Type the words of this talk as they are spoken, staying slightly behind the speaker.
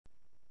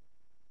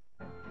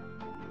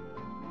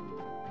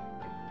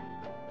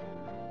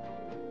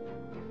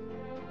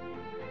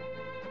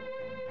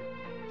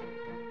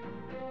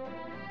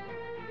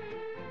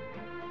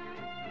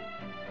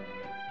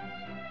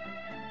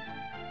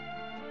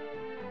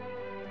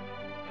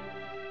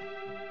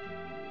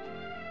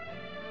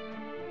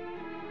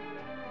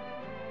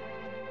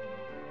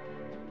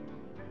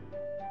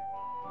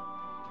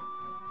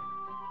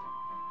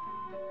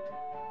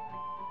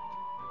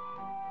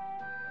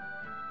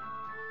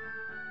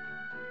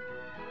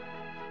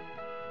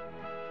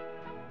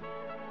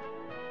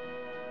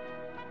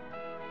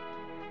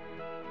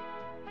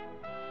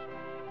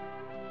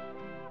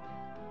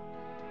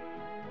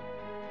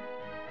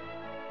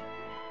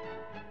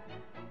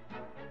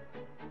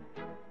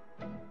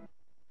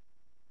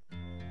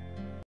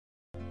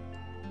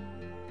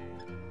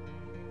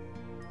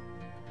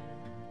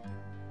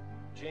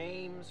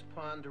James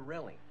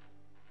Ponderelli.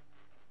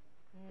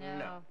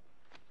 No.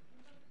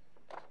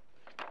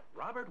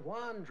 Robert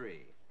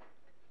Wandry.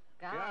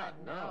 God,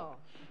 no.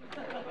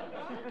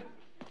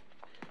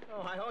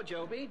 Oh, hi-ho,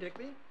 Joe B, Dick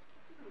B.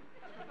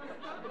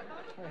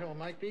 Hi-ho,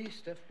 Mike B,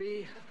 Steph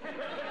B.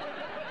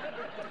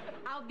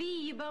 I'll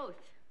be you both.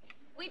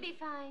 We'd be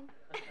fine.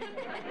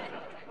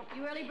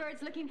 You early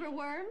birds looking for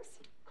worms?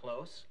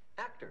 Close.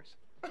 Actors.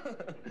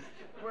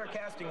 We're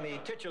casting the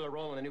titular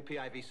role in the new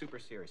PIV Super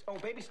Series. Oh,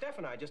 Baby Steph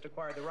and I just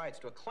acquired the rights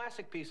to a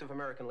classic piece of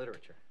American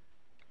literature.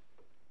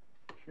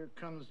 Here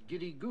comes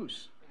Giddy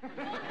Goose.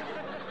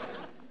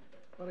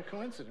 What a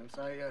coincidence.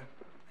 I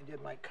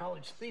did my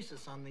college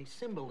thesis on the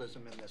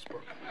symbolism in this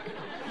book.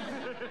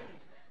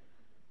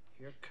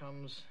 Here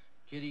comes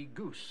Giddy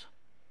Goose.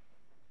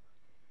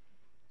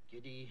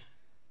 Giddy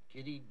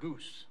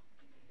Goose.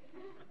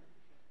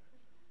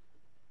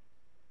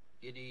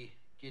 Giddy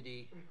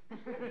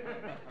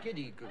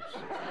Goose.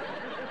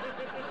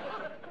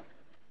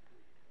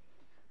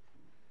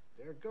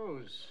 There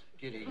goes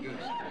Giddy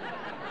Goose.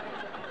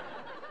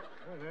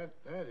 Oh,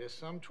 that is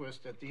some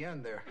twist at the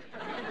end there.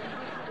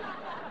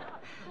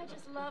 I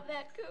just love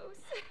that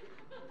goose.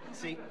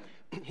 See,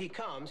 he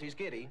comes, he's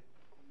giddy,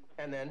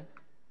 and then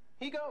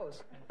he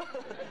goes. The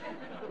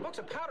book's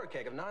a powder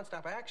keg of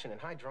nonstop action and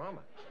high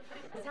drama.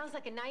 Sounds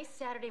like a nice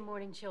Saturday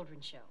morning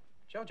children's show.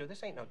 Jojo,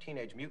 this ain't no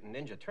Teenage Mutant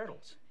Ninja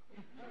Turtles.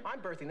 I'm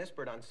birthing this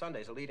bird on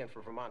Sundays, a lead-in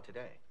for Vermont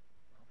Today.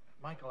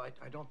 Michael,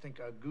 I don't think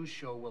a goose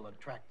show will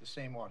attract the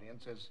same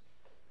audience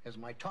as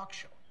my talk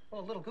show.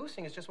 Well, a little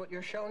goosing is just what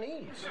your show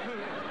needs.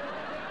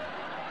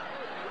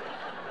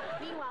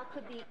 Meanwhile,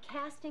 could the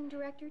casting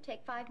director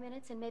take 5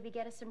 minutes and maybe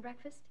get us some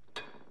breakfast?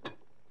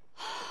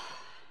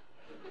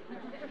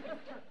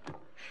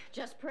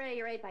 Just pray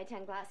your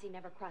 8x10 glassy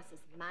never crosses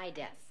my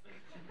desk.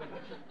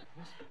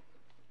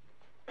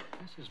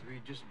 This is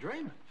Regis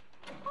Drayman.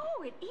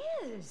 Oh, it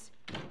is.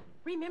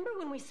 Remember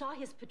when we saw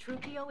his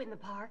Petruchio in the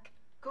park?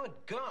 Good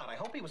God, I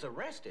hope he was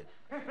arrested.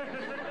 No,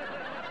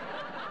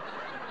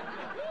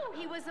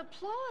 he was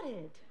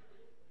applauded.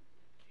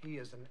 He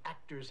is an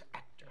actor's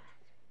actor.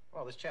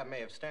 Well, this chap may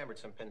have stammered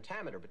some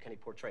pentameter, but can he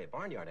portray a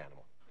barnyard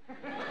animal?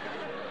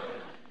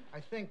 I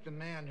think the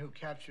man who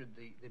captured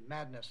the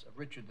madness of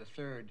Richard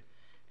III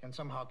can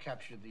somehow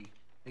capture the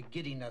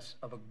giddiness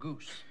of a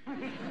goose.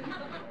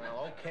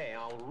 Well, okay,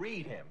 I'll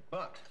read him,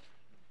 but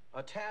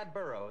a Tad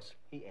Burroughs,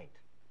 he ain't.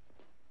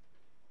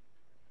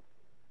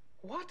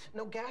 What?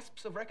 No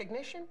gasps of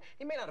recognition?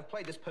 He may not have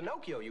played this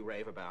Pinocchio you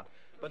rave about,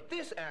 but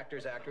this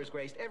actor's actor has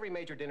graced every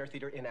major dinner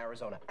theater in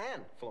Arizona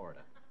and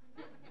Florida.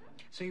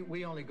 See,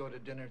 we only go to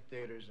dinner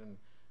theaters in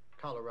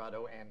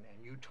Colorado and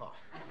Utah.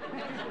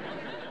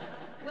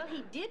 Well,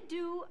 he did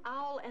do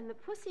Owl and the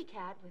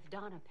Pussycat with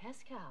Donna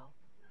Pescow.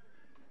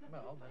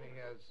 Well, then he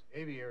has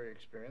aviary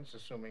experience,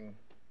 assuming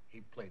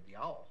he played the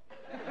owl.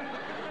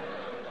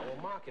 Well,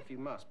 mock if you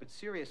must, but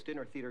serious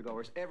dinner theater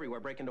goers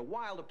everywhere break into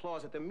wild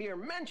applause at the mere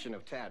mention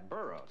of Tad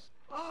Burroughs.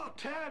 Oh,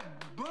 Tad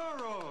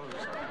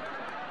Burroughs!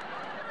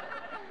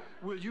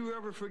 Will you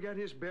ever forget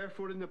his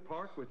barefoot in the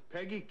park with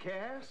Peggy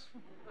Cass?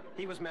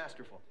 He was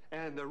masterful.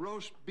 And the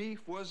roast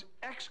beef was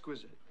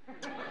exquisite.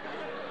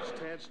 Does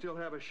Tad still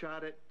have a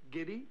shot at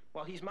Giddy?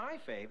 Well, he's my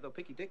fave, though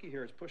Picky Dicky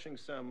here is pushing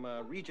some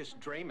Regis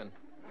Drayman.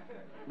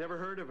 Never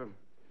heard of him.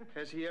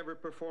 Has he ever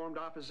performed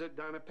opposite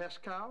Donna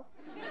Pescow?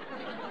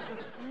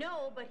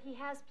 No, but he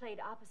has played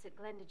opposite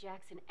Glenda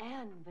Jackson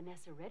and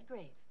Vanessa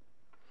Redgrave.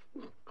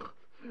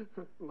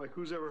 Like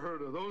who's ever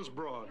heard of those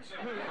broads?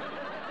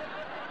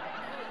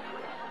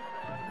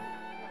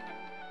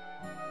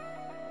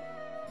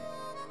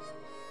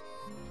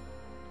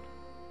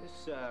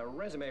 This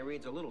resume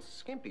reads a little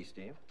skimpy,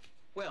 Steve.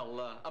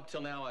 Well, up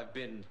till now I've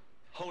been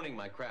honing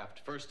my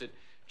craft, first at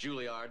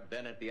Juilliard,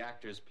 then at the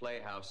Actors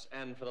Playhouse,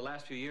 and for the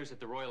last few years at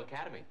the Royal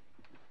Academy.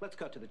 Let's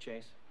cut to the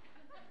chase.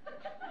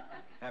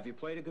 Have you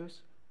played a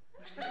goose?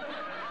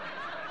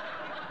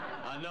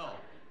 No.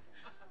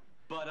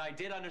 But I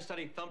did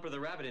understudy Thumper the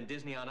Rabbit in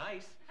Disney on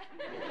Ice.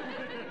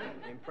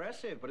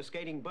 Impressive, but a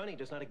skating bunny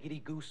does not a giddy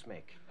goose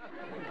make.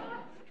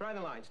 Try the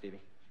line,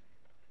 Stevie.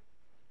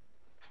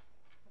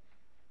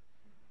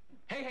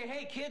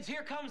 Hey, kids,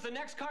 here comes the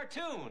next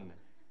cartoon.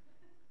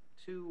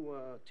 Too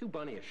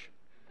bunnyish.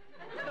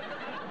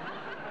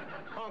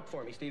 Honk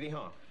for me, Stevie,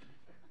 honk.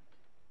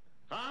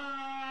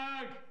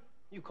 Honk!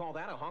 You call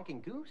that a honking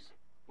goose?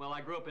 Well,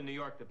 I grew up in New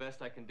York. The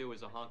best I can do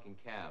is a honking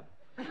cab.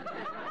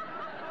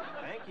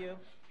 Thank you.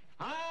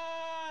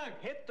 Honk!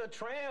 Hit the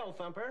trail,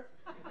 Thumper.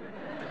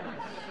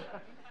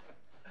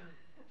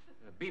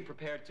 Be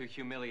prepared to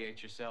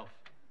humiliate yourself.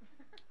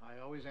 I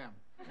always am.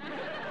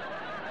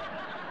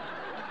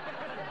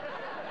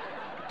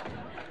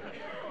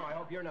 I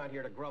hope you're not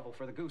here to grovel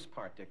for the goose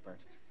part, Dick Burt.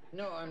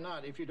 No, I'm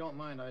not. If you don't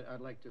mind,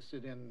 I'd like to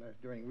sit in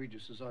during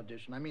Regis's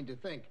audition. I mean, to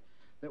think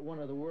that one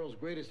of the world's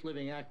greatest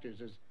living actors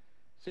is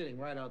sitting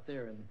right out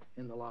there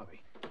in the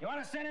lobby. You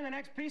want to send in the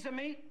next piece of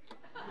meat?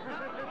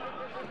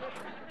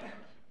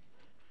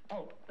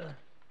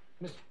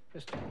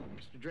 Mr.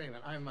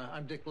 Drayman,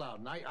 I'm Dick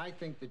Loudon. I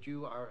think that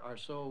you are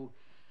so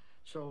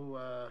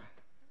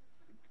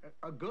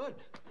Good.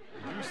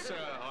 You, sir,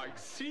 are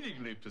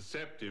exceedingly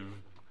perceptive.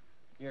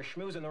 You're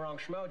schmoozing the wrong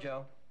schmo,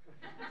 Joe.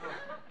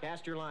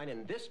 Cast your line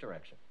in this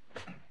direction.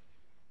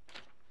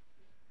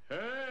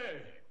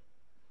 Hey!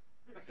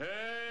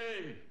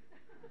 Hey!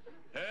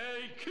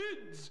 Hey,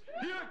 kids!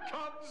 Here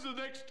comes the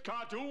next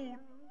cartoon!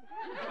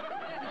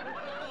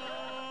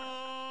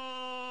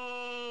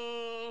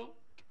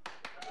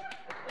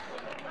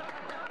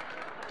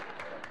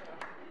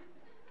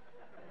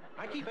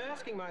 I keep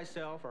asking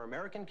myself, are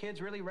American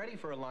kids really ready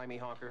for a limey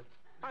honker?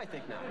 I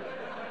think not.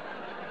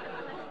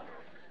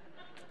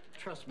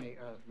 Trust me,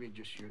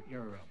 Regis, you're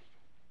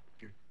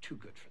too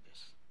good for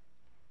this.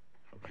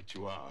 How right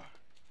you are.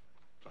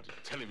 But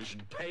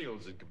television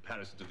pales in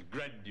comparison to the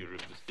grandeur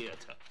of the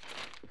theater.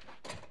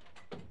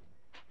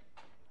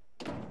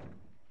 I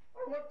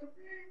want to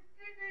be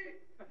Giddy.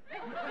 I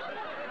want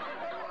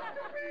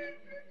to be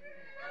Giddy.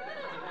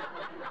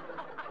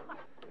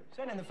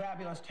 Send in the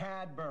fabulous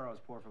Tad Burrows,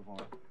 por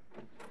favor.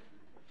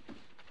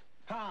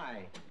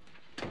 Hi.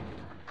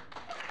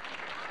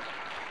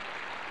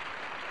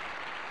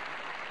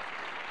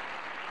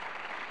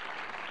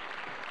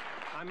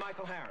 I'm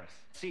Michael Harris,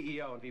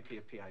 CEO and VP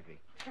of PIV.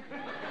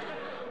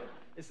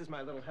 This is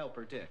my little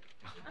helper, Dick.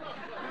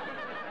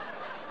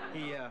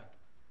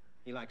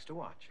 He likes to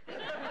watch.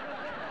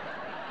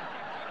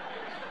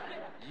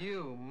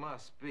 You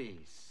must be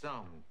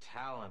some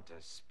talent to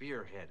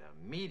spearhead a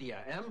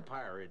media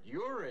empire at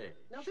your age.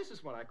 Now, this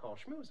is what I call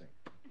schmoozing.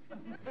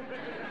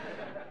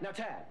 Now,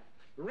 Tad,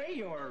 rate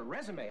your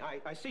resume.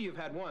 I see you've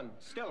had one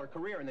stellar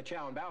career in the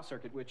chow and bow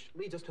circuit, which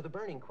leads us to the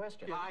burning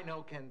question. I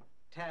know. Can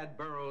Tad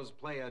Burrows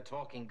play a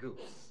talking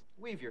goose?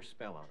 Weave your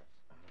spell on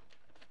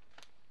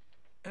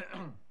it.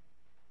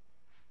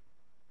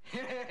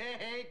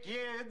 Hey,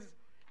 kids,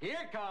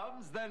 here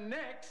comes the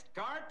next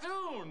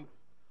cartoon.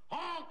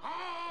 Honk,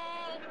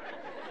 honk!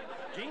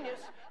 Genius.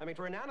 I mean,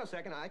 for a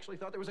nanosecond, I actually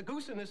thought there was a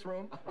goose in this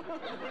room.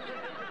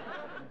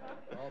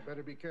 All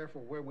better be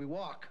careful where we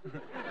walk.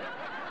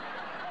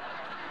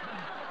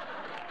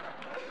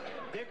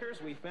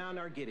 Dickers, we found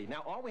our Giddy.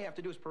 Now, all we have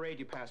to do is parade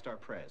you past our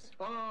prez.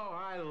 Oh,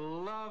 I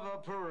love a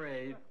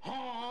parade.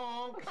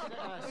 Honk!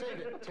 Save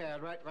it,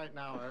 Tad. Right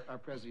now, our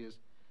Prezi is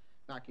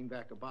knocking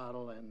back a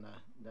bottle and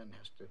then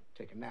has to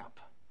take a nap.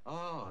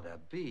 Oh, to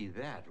be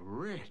that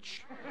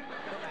rich. Well,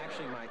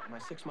 actually, my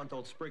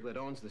 6-month-old Spriglet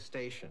owns the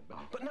station.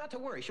 But not to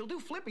worry, she'll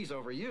do flippies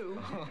over you.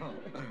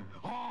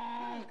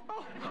 Honk!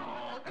 Oh,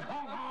 honk,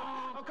 honk,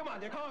 honk. Oh, come on,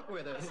 Dick, honk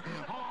with us.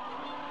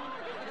 Honk!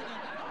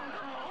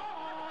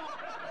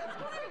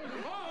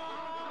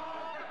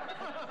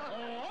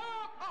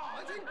 Oh,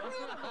 it's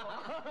incredible!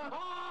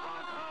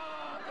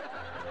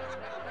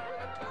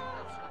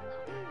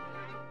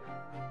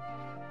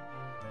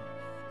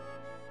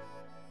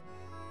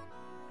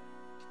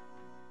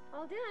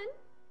 All done?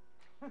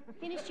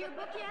 Finished your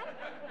book yet?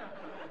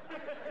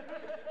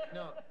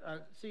 No,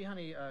 see,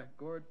 honey,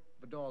 Gord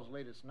Vidal's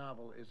latest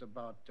novel is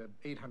about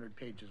 800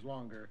 pages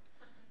longer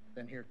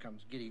than Here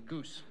Comes Giddy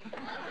Goose.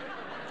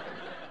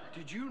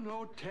 Did you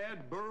know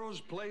Tad Burrows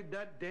played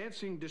that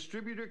dancing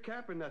distributor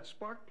cap in that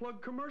spark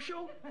plug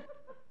commercial?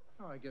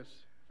 Oh, I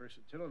guess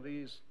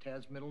versatility is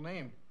Tad's middle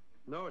name.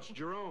 No, it's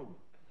Jerome.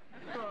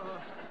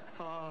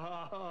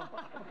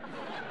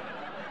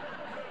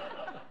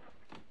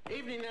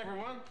 Evening,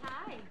 everyone.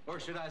 Hi. Or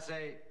should I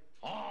say,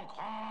 honk,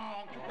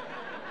 honk.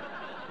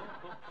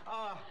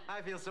 Oh,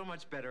 I feel so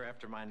much better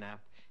after my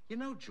nap. You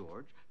know,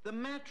 George, the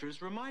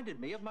mattress reminded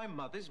me of my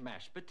mother's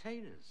mashed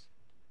potatoes.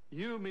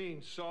 You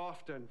mean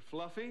soft and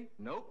fluffy?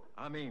 Nope,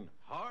 I mean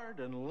hard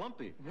and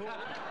lumpy.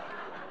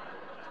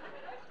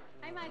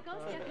 Hi,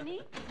 Michael.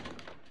 Stephanie.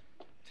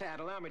 Tad,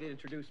 allow me to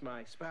introduce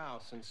my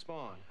spouse and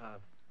spawn.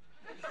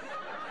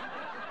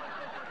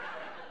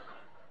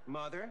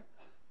 Mother,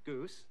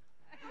 Goose,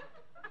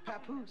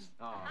 Papoose.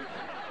 Oh.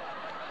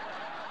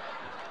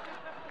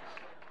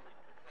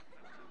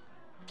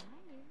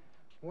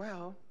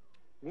 Well,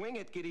 wing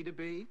it, Giddy to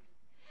be.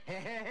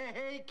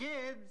 Hey,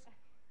 kids,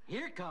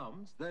 here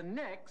comes the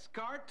next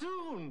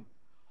cartoon.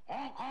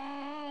 Honk,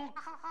 honk.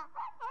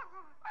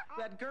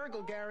 That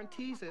gurgle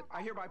guarantees it.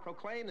 I hereby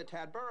proclaim that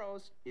Tad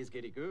Burrows is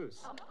Giddy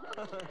Goose.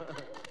 Would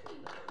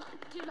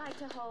you like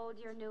to hold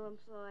your new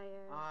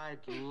employer?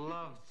 I'd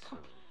love to.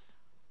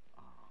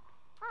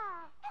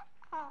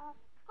 Oh,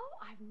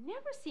 I've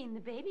never seen the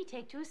baby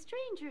take to a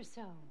stranger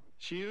so.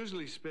 She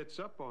usually spits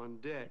up on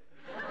Dick.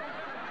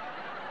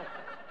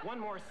 One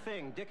more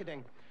thing,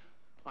 Dickading.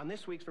 On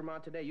this week's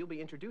Vermont Today, you'll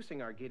be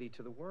introducing our Giddy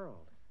to the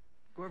world.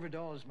 Gord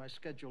Vidal is my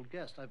scheduled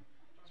guest. I've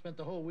spent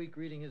the whole week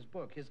reading his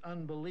book, his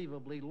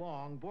unbelievably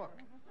long book.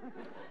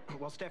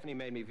 Well, Stephanie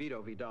made me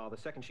veto Vidal the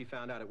second she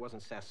found out it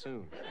wasn't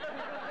Sassoon.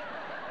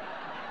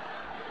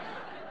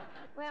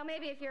 Well,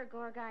 maybe if your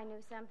Gore guy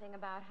knew something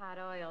about hot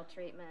oil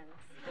treatments.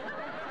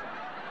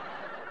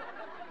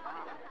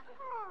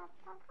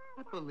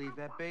 I believe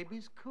that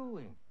baby's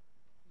cooing.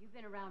 You've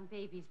been around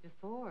babies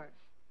before.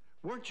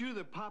 Weren't you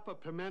the Papa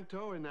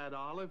Pimento in that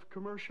olive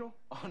commercial?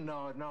 Oh,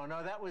 no,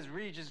 that was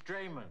Regis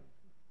Drayman.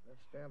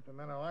 Best damn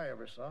pimento I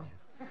ever saw.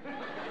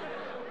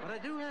 But I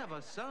do have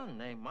a son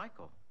named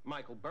Michael.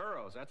 Michael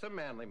Burroughs, that's a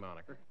manly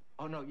moniker.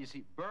 Oh, no, you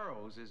see,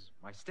 Burroughs is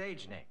my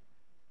stage name.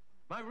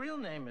 My real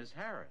name is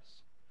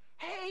Harris.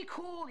 Hey,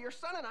 cool, your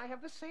son and I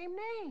have the same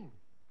name.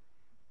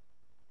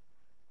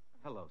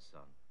 Hello,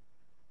 son.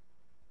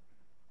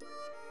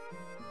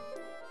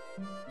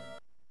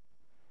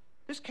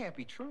 This can't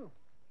be true.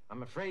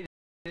 I'm afraid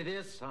it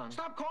is, son.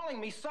 Stop calling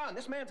me son.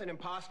 This man's an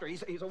imposter.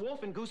 He's a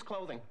wolf in goose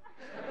clothing.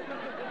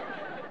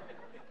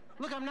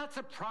 Look, I'm not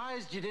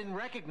surprised you didn't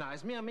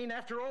recognize me. I mean,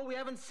 after all, we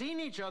haven't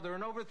seen each other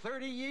in over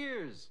 30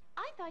 years.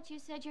 I thought you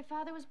said your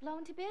father was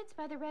blown to bits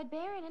by the Red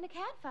Baron in a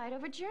catfight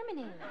over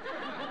Germany.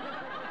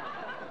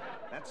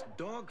 That's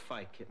dog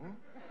fight, kitten.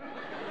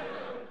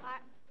 I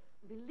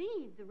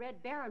believe the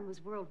Red Baron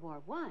was World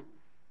War I.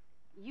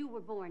 You were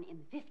born in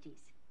the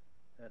 50s.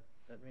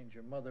 That means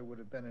your mother would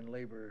have been in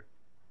labor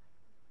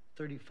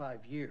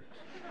 35 years.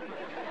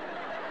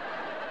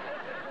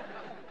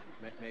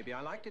 Maybe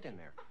I liked it in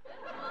there.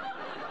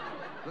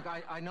 Look,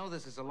 I know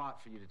this is a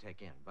lot for you to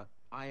take in, but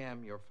I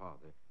am your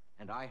father,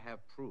 and I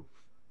have proof.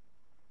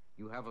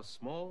 You have a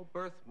small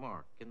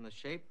birthmark in the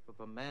shape of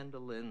a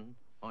mandolin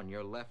on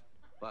your left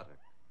buttock.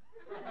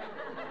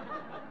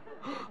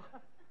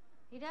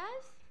 He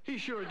does? He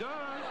sure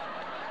does.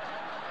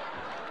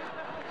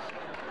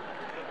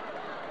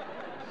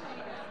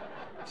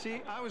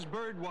 See, I was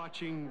bird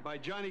watching by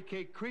Johnny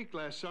Cake Creek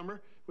last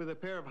summer with a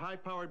pair of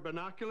high-powered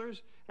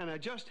binoculars, and I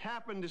just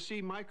happened to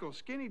see Michael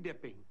skinny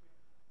dipping.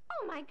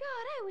 Oh, my God,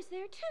 I was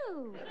there,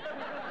 too.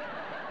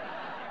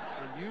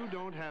 And you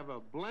don't have a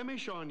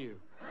blemish on you.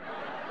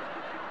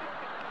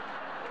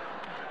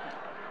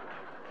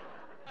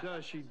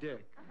 Does she,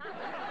 Dick?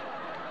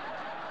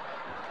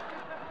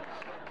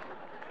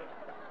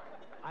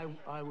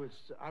 I was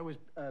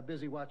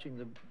busy watching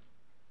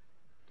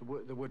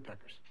the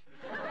woodpeckers.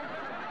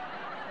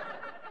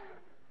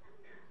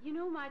 You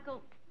know,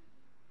 Michael,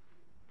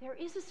 there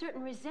is a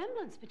certain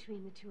resemblance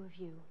between the two of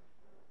you.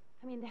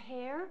 I mean, the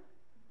hair,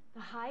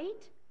 the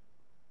height,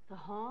 the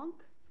honk.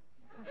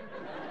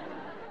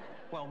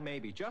 Well,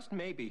 maybe, just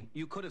maybe,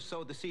 you could have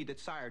sowed the seed that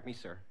sired me,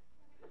 sir.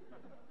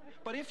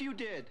 But if you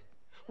did,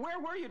 where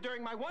were you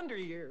during my wonder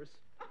years?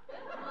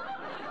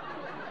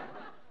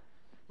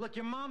 Look,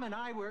 your mom and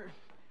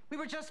we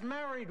were just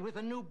married with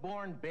a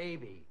newborn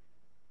baby.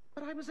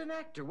 But I was an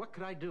actor. What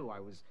could I do? I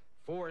was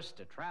forced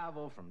to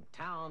travel from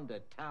town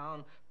to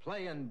town,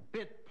 playing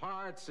bit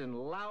parts in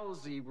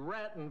lousy,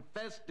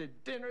 rat-infested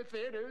dinner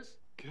theaters.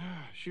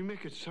 Gosh, you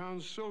make it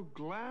sound so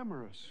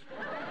glamorous.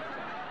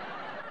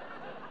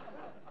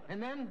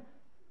 And then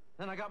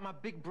I got my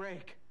big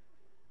break.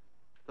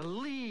 The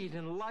lead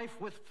in Life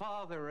with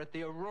Father at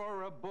the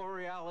Aurora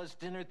Borealis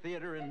Dinner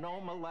Theater in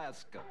Nome,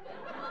 Alaska.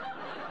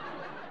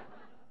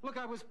 Look,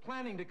 I was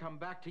planning to come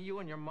back to you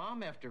and your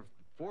mom after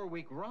a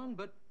 4-week run,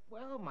 but,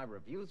 well, my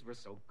reviews were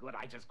so good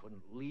I just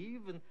couldn't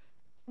leave, and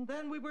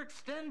then we were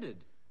extended.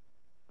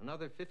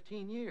 Another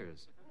 15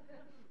 years.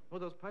 Well,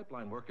 those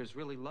pipeline workers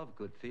really love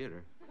good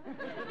theater.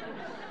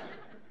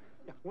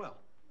 Yeah, well,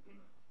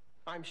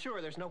 I'm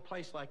sure there's no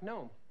place like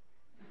Nome.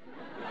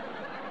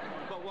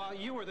 But while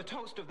you were the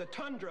toast of the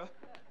tundra,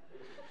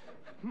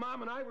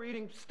 Mom and I were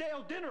eating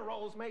stale dinner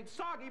rolls made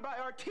soggy by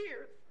our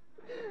tears.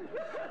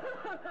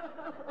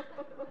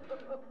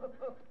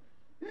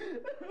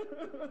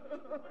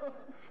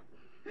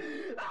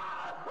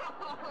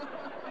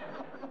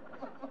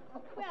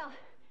 Well,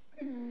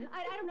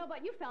 I don't know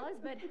about you fellas,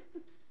 but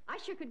I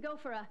sure could go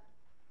for a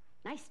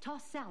nice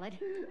tossed salad.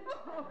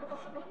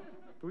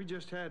 We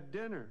just had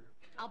dinner.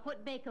 I'll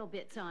put bacon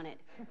bits on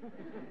it.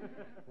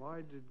 Why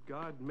did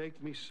God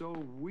make me so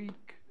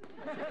weak?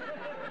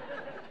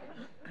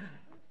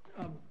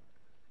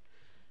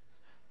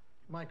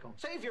 Michael.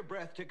 Save your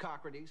breath,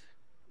 Hippocrates.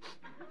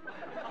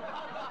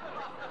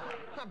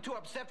 I'm too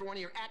upset for one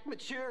of your act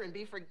mature and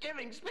be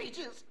forgiving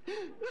speeches. I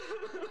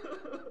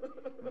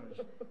was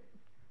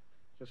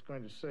just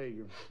going to say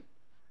your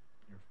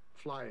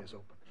fly is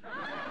open.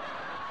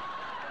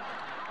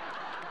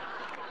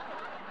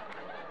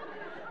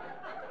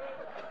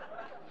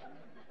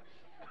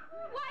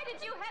 Why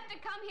did you have to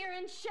come here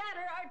and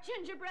shatter our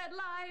gingerbread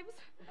lives?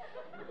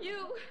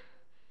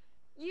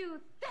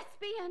 You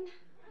thespian.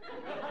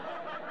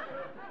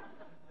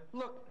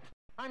 Look,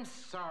 I'm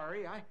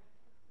sorry. I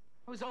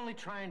was only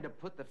trying to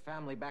put the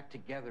family back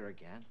together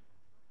again.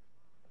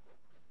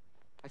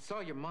 I saw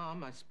your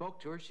mom. I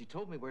spoke to her. She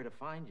told me where to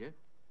find you.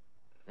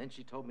 Then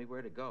she told me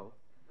where to go.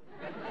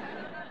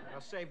 Now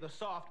save the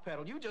soft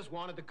pedal. You just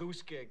wanted the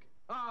Goose gig.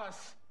 Ah,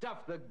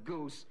 stuff the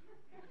Goose.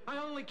 I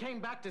only came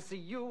back to see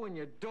you and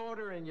your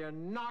daughter and your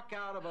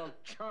knockout of a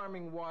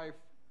charming wife.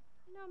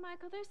 You know,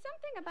 Michael, there's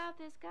something about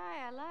this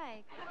guy I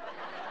like.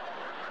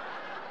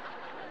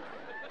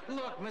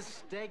 Look,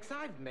 mistakes,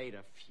 I've made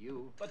a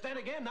few. But then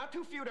again, not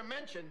too few to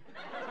mention.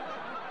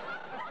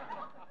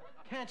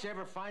 Can't you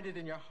ever find it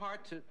in your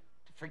heart to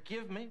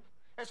forgive me?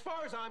 As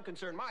far as I'm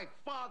concerned, my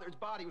father's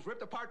body was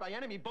ripped apart by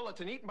enemy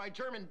bullets and eaten by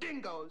German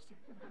dingoes.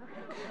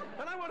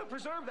 And I want to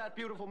preserve that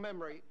beautiful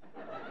memory.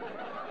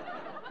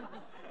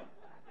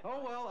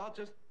 Oh, well, I'll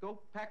just go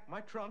pack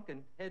my trunk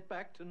and head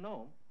back to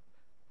Nome.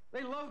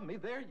 They love me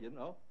there, you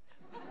know.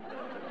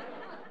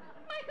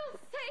 Michael,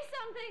 say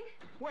something.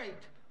 Wait.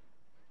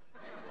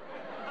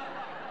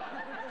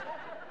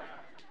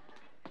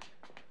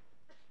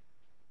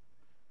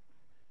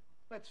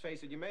 Let's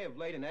face it, you may have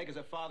laid an egg as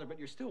a father, but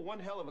you're still one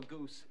hell of a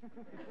goose.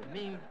 You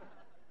mean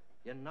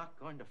you're not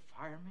going to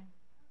fire me?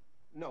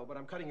 No, but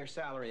I'm cutting your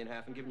salary in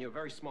half and giving you a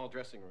very small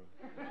dressing room.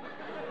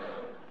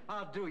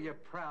 I'll do you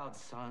proud,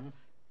 son.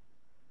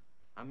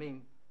 I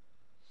mean,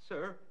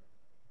 sir.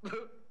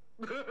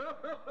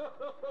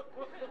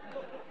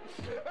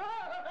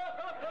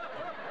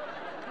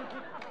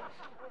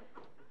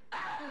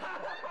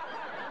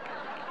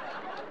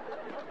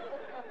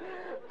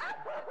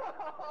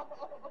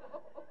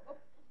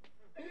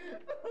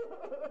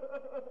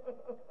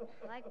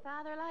 Like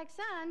father, like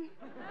son.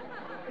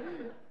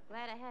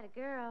 Glad I had a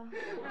girl.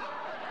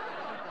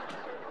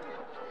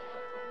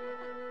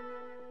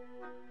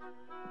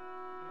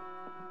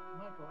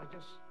 Michael, I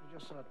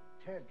just saw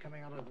Ted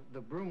coming out of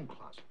the broom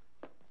closet.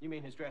 You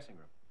mean his dressing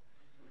room?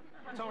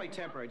 It's only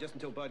temporary, just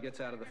until Bud gets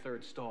out of the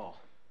third stall.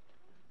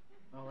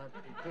 Well, that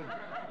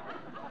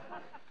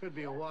could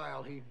be a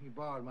while. He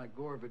borrowed my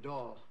Gore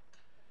Vidal.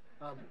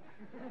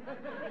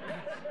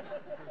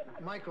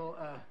 Michael,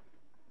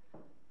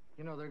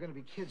 you know, there are going to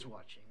be kids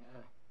watching.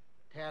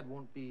 Tad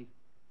won't be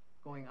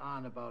going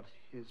on about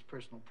his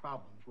personal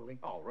problems, will he?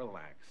 Oh,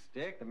 relax,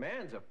 Dick. The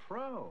man's a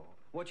pro.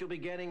 What you'll be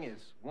getting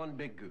is one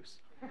big goose.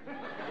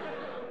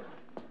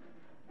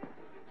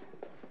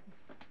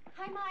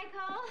 Hi,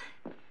 Michael.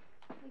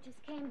 We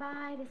just came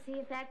by to see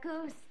if that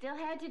goose still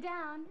had you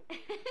down.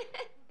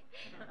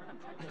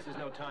 This is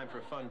no time for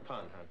a fun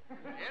pun, hon.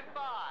 In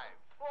 5,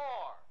 4,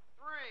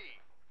 3,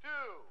 2.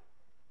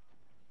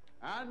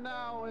 And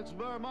now it's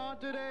Vermont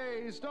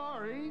Today,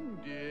 starring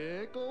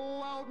Dick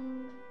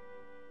Loudon.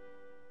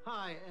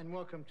 Hi, and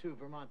welcome to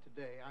Vermont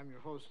Today. I'm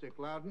your host, Dick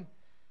Loudon.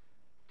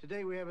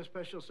 Today we have a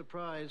special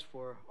surprise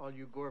for all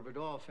you Gore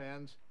Vidal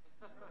fans.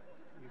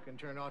 You can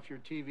turn off your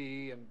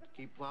TV and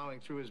keep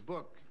plowing through his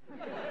book.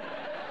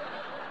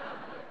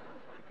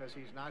 Because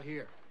he's not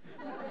here.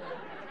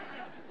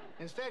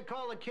 Instead,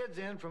 call the kids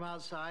in from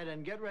outside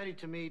and get ready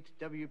to meet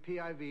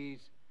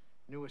WPIV's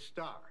newest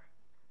star.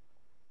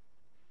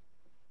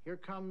 Here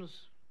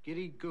comes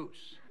Giddy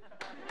Goose.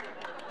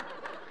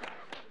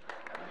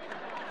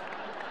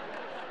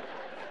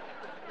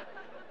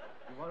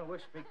 You want to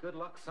wish me good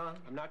luck, son?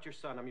 I'm not your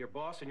son. I'm your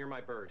boss, and you're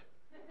my bird.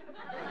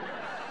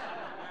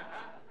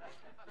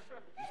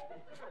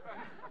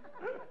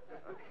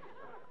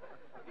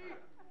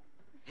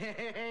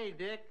 Hey,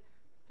 Dick.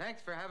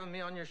 Thanks for having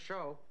me on your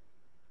show.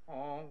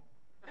 Oh.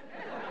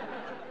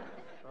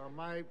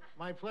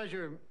 My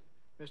pleasure,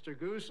 Mr.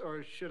 Goose,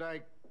 or should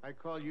I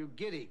call you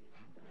Giddy?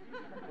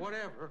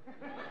 Whatever.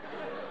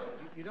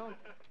 You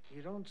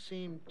don't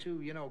seem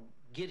too,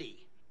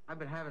 giddy. I've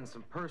been having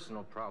some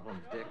personal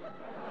problems, Dick.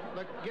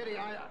 Look, Giddy,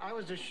 I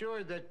was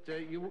assured that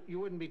you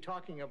wouldn't be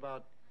talking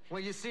about...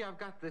 Well, you see, I've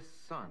got this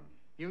son.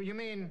 You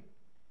mean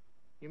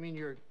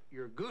your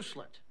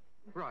gooselet?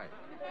 Right.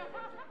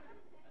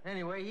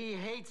 Anyway, he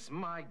hates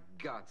my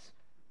guts.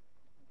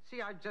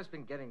 See, I've just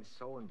been getting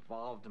so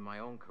involved in my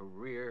own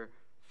career,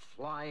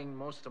 flying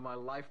most of my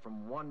life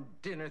from one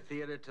dinner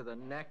theater to the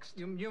next.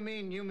 You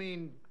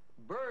mean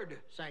bird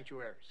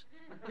sanctuaries?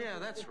 Yeah,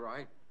 that's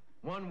right.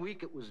 One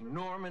week it was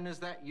Norman, is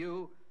that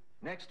you?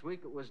 Next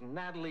week it was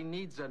Natalie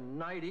needs a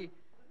nightie.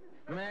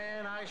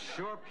 Man, I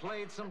sure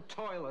played some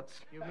toilets.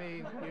 You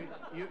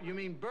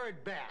mean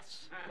bird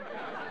baths?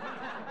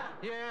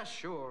 Yeah,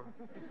 sure.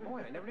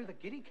 Boy, I never knew the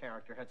Giddy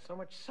character had so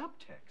much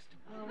subtext.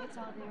 Oh, it's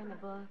all there in the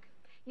book.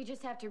 You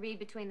just have to read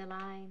between the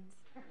lines.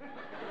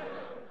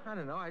 I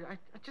don't know. I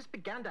just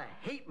began to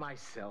hate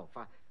myself.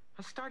 I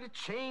started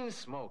chain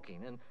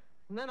smoking, and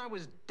then I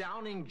was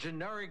downing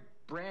generic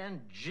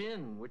brand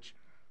gin, which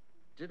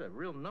did a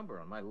real number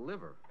on my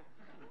liver.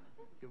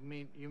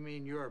 You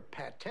mean your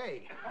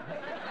pate?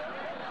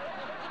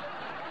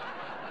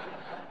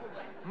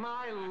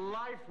 My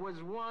life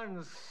was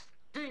one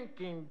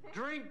stinking,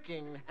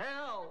 drinking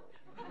hell.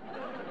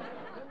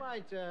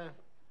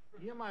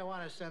 You might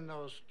want to send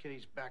those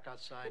kitties back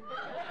outside.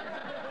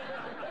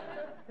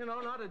 You know,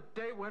 not a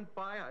day went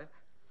by I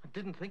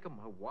didn't think of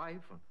my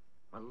wife and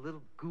my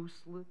little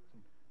gooselet.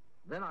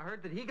 And then I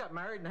heard that he got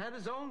married and had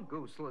his own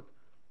gooselet.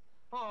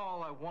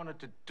 All I wanted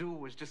to do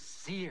was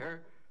just see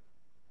her.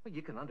 Well,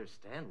 you can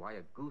understand why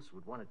a goose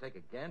would want to take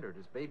a gander at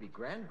his baby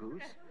grand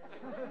goose.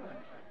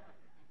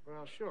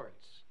 Well, sure,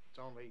 it's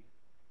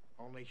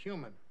only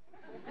human.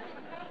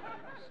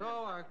 So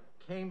I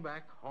came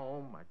back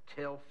home, my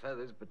tail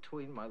feathers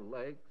between my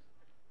legs.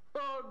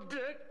 Oh,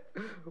 Dick,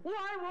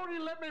 why won't he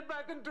let me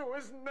back into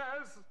his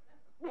nest?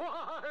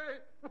 Why?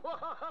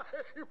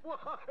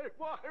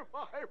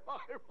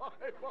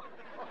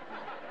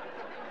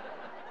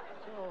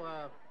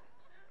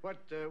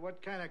 So,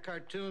 what kind of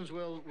cartoons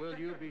will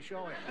you be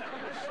showing?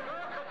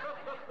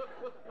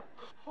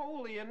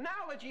 Holy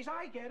analogies,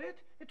 I get it.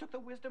 It took the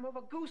wisdom of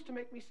a goose to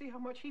make me see how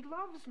much he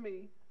loves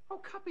me. Oh,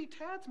 Cuppy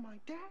Tad's my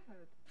dad.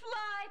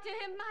 Fly to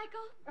him,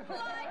 Michael.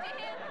 Fly to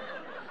him.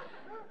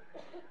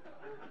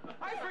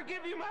 I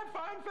forgive you, my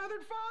fine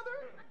feathered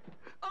father.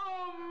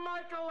 Oh,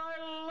 Michael, I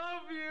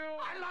love you.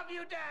 I love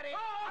you, Daddy.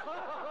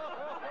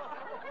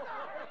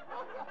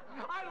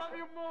 I love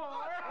you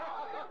more.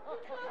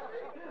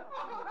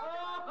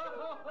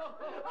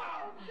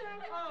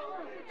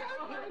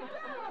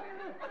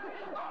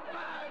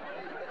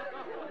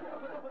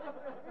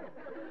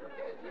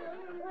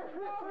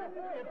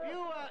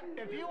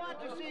 If you want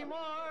to see more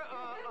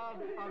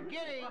of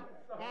Giddy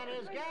and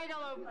his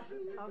gaggle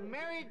of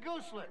merry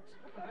gooselets,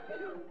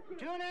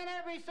 tune in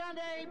every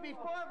Sunday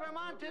before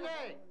Vermont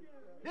Today.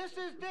 This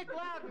is Dick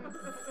Loudon.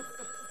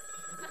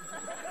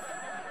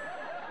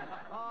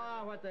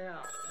 Oh, what the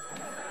hell?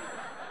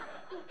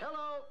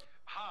 Hello.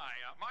 Hi,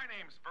 my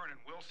name's Vernon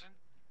Wilson.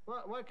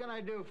 What can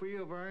I do for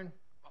you, Vern?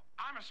 Well,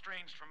 I'm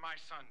estranged from my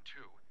son,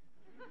 too.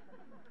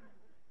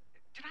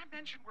 Did I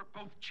mention we're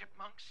both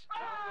chipmunks?